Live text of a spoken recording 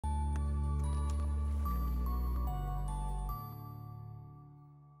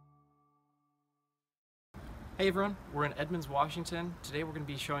Hey everyone, we're in Edmonds, Washington. Today we're going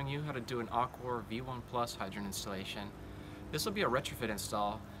to be showing you how to do an Aquor V1 Plus hydrant installation. This will be a retrofit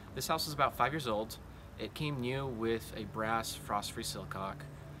install. This house is about 5 years old. It came new with a brass frost-free silcock.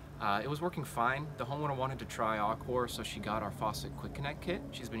 It was working fine. The homeowner wanted to try Aquor, so she got our faucet quick connect kit.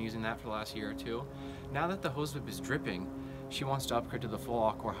 She's been using that for the last year or two. Now that the hose lip is dripping, she wants to upgrade to the full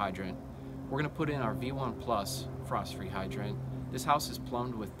Aquor hydrant. We're going to put in our V1 Plus frost-free hydrant. This house is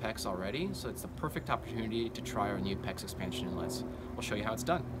plumbed with PEX already, so it's the perfect opportunity to try our new PEX expansion inlets. We'll show you how it's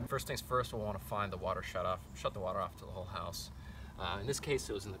done. First things first, we'll want to find the water shut the water off to the whole house. In this case,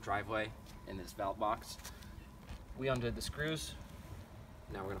 it was in the driveway in this valve box. We undid the screws.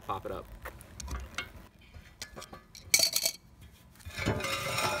 Now we're going to pop it up.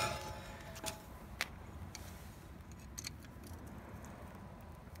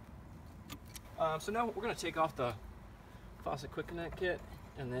 So now we're going to take off the faucet quick connect kit,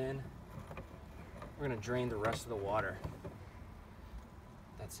 and then we're going to drain the rest of the water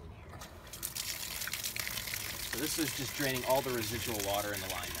that's in here. So this is just draining all the residual water in the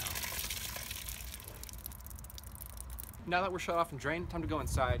line now. Now that we're shut off and drained, time to go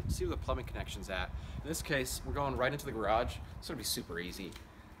inside, see where the plumbing connection's at. In this case, we're going right into the garage. It's going to be super easy.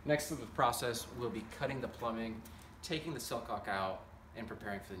 Next to the process, we'll be cutting the plumbing, taking the silcock out, and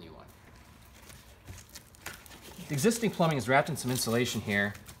preparing for the new one. The existing plumbing is wrapped in some insulation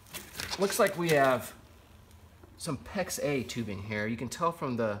here. Looks like we have some PEX A tubing here. You can tell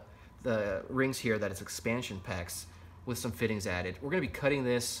from the rings here that it's expansion PEX with some fittings added. We're going to be cutting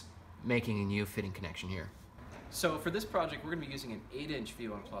this, making a new fitting connection here. So for this project, we're going to be using an 8-inch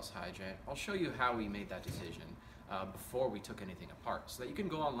V1 Plus hydrant. I'll show you how we made that decision before we took anything apart, so that you can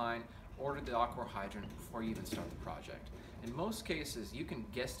go online, order the Aquor hydrant before you even start the project. In most cases, you can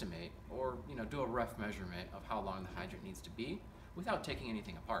guesstimate or do a rough measurement of how long the hydrant needs to be without taking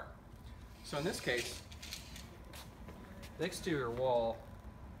anything apart. So in this case, the exterior wall,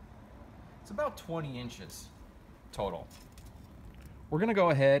 it's about 20 inches total. We're going to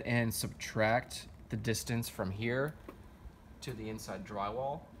go ahead and subtract the distance from here to the inside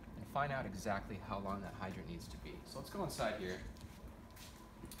drywall and find out exactly how long that hydrant needs to be. So let's go inside here.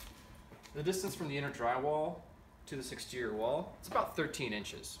 The distance from the inner drywall to this exterior wall, it's about 13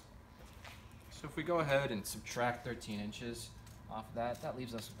 inches. So if we go ahead and subtract 13 inches off of that, that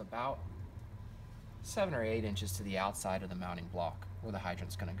leaves us with about 7 or 8 inches to the outside of the mounting block where the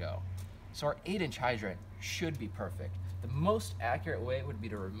hydrant's going to go. So our 8-inch hydrant should be perfect. The most accurate way would be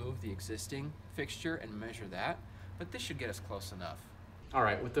to remove the existing fixture and measure that, but this should get us close enough. All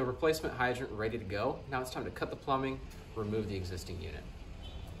right, with the replacement hydrant ready to go, now it's time to cut the plumbing, remove the existing unit.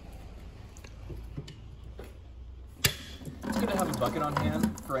 It's good to have a bucket on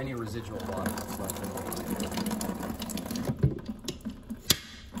hand for any residual water that's left in the line.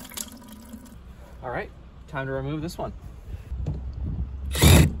 All right, time to remove this one.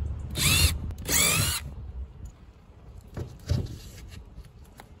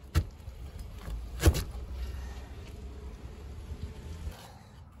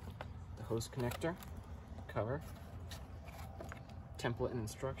 The hose connector, cover, template and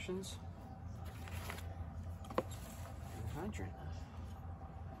instructions, hydrant.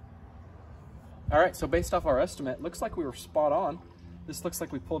 All right, so based off our estimate, looks like we were spot on. This looks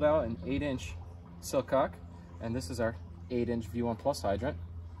like we pulled out an 8-inch silcock, and this is our 8-inch V1 Plus hydrant.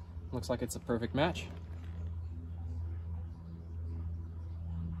 Looks like it's a perfect match.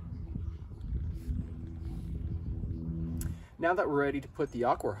 Now that we're ready to put the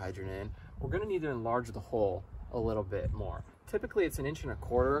Aquor hydrant in, we're going to need to enlarge the hole a little bit more. Typically it's 1.25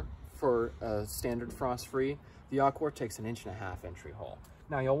 inches for a standard frost-free. The Aquor takes 1.5 inch entry hole.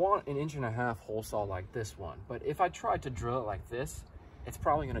 Now you'll want 1.5 inch hole saw like this one, but if I tried to drill it like this, it's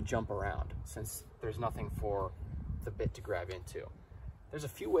probably going to jump around since there's nothing for the bit to grab into. There's a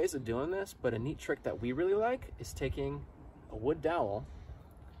few ways of doing this, but a neat trick that we really like is taking a wood dowel,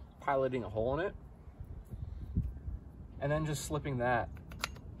 piloting a hole in it, and then just slipping that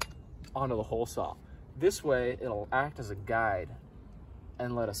onto the hole saw. This way it'll act as a guide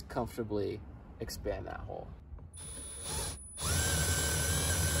and let us comfortably expand that hole.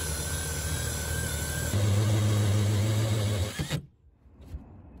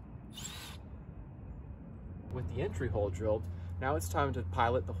 With the entry hole drilled, now it's time to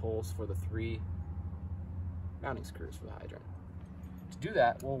pilot the holes for the 3 mounting screws for the hydrant. To do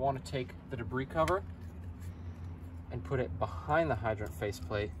that, we'll want to take the debris cover and put it behind the hydrant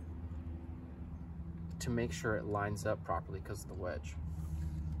faceplate to make sure it lines up properly because of the wedge.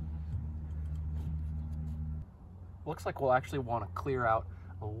 Looks like we'll actually want to clear out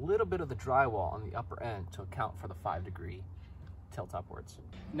a little bit of the drywall on the upper end to account for the 5-degree tilt upwards.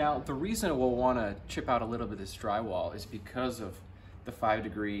 Now, the reason we'll want to chip out a little bit of this drywall is because of the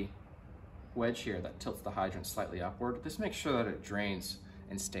 5-degree wedge here that tilts the hydrant slightly upward. This makes sure that it drains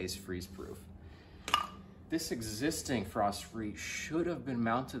and stays freeze-proof. This existing frost-free should have been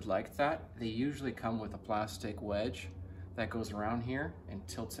mounted like that. They usually come with a plastic wedge that goes around here and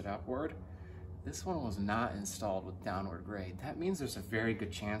tilts it upward. This one was not installed with downward grade. That means there's a very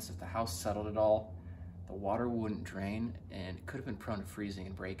good chance if the house settled at all, the water wouldn't drain and it could have been prone to freezing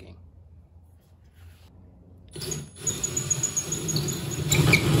and breaking.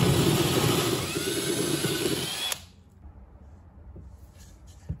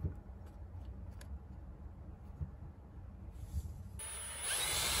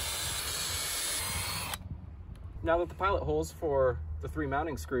 Now that the pilot holes for the 3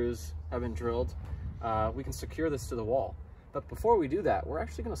 mounting screws have been drilled, we can secure this to the wall. But before we do that, we're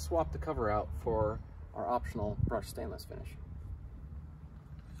actually going to swap the cover out for our optional brushed stainless finish.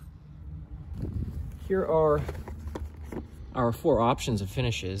 Here are our 4 options of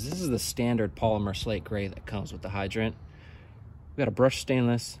finishes. This is the standard polymer slate gray that comes with the hydrant. We've got a brushed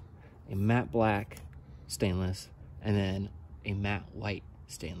stainless, a matte black stainless, and then a matte white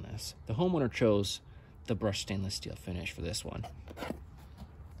stainless. The homeowner chose the brushed stainless steel finish for this one.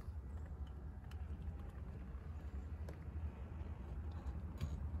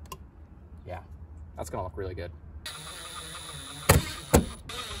 Yeah, that's gonna look really good.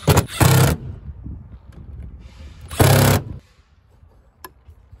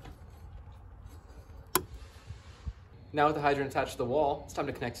 Now with the hydrant attached to the wall, it's time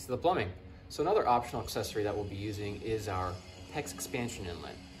to connect it to the plumbing. So another optional accessory that we'll be using is our Hex Expansion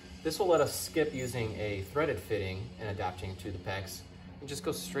Inlet. This will let us skip using a threaded fitting and adapting to the PEX and just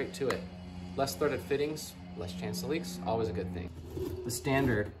go straight to it. Less threaded fittings, less chance of leaks, always a good thing. The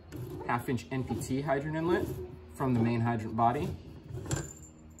standard 1/2-inch NPT hydrant inlet from the main hydrant body.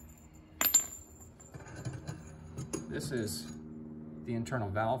 This is the internal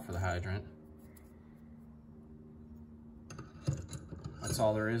valve for the hydrant. That's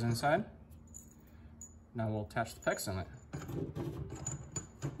all there is inside. Now we'll attach the PEX inlet.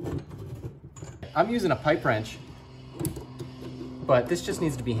 I'm using a pipe wrench, but this just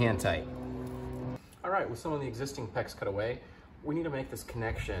needs to be hand tight. All right, with some of the existing PEX cut away, we need to make this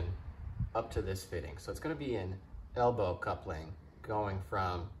connection up to this fitting. So it's gonna be an elbow coupling going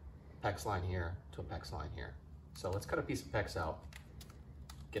from PEX line here to a PEX line here. So let's cut a piece of PEX out,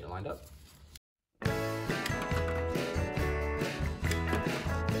 get it lined up.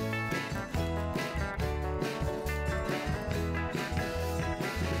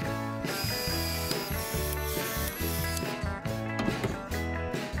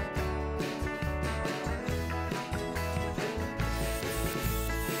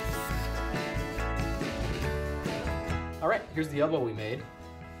 All right, here's the elbow we made.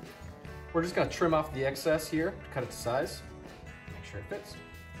 We're just gonna trim off the excess here to cut it to size, make sure it fits.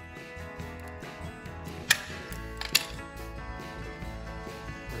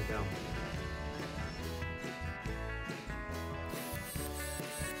 There we go.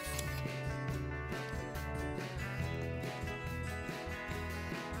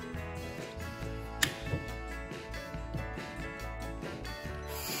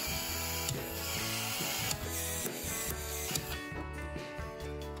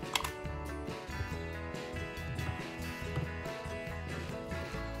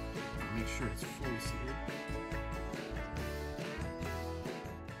 Make sure it's fully seated.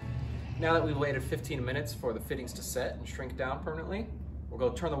 Now that we've waited 15 minutes for the fittings to set and shrink down permanently, we'll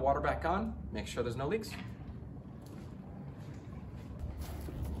go turn the water back on, make sure there's no leaks.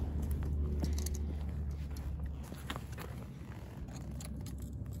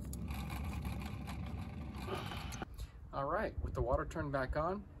 All right, with the water turned back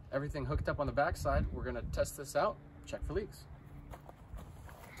on, everything hooked up on the backside, we're gonna test this out, check for leaks.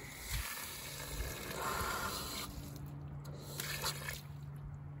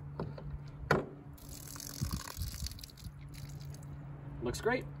 Looks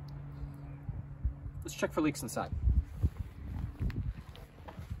great. Let's check for leaks inside.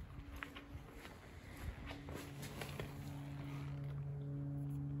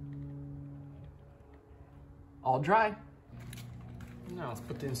 All dry. Now let's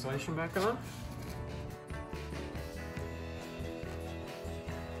put the insulation back on.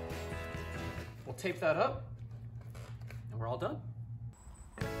 We'll tape that up and we're all done.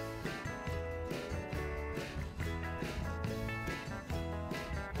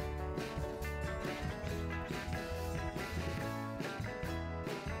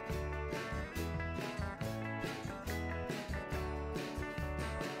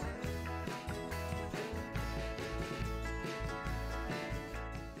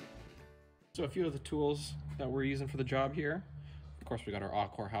 So a few of the tools that we're using for the job here. Of course, we got our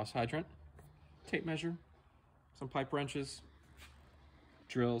Aquor house hydrant, tape measure, some pipe wrenches,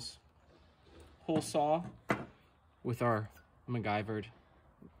 drills, hole saw with our MacGyvered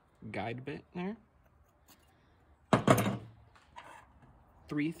guide bit there,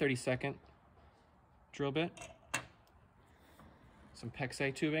 3 30-second drill bit, some PEX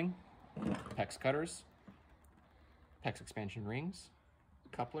A tubing, PEX cutters, PEX expansion rings,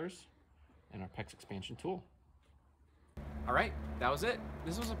 couplers, and our PEX expansion tool. All right, that was it.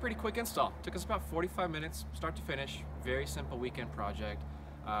 This was a pretty quick install. Took us about 45 minutes, start to finish. Very simple weekend project.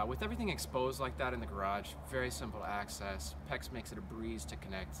 With everything exposed like that in the garage, very simple to access. PEX makes it a breeze to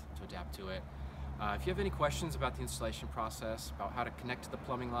connect, to adapt to it. If you have any questions about the installation process, about how to connect to the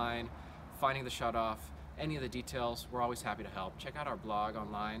plumbing line, finding the shutoff, any of the details, we're always happy to help. Check out our blog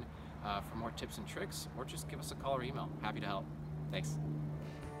online for more tips and tricks, or just give us a call or email. Happy to help. Thanks.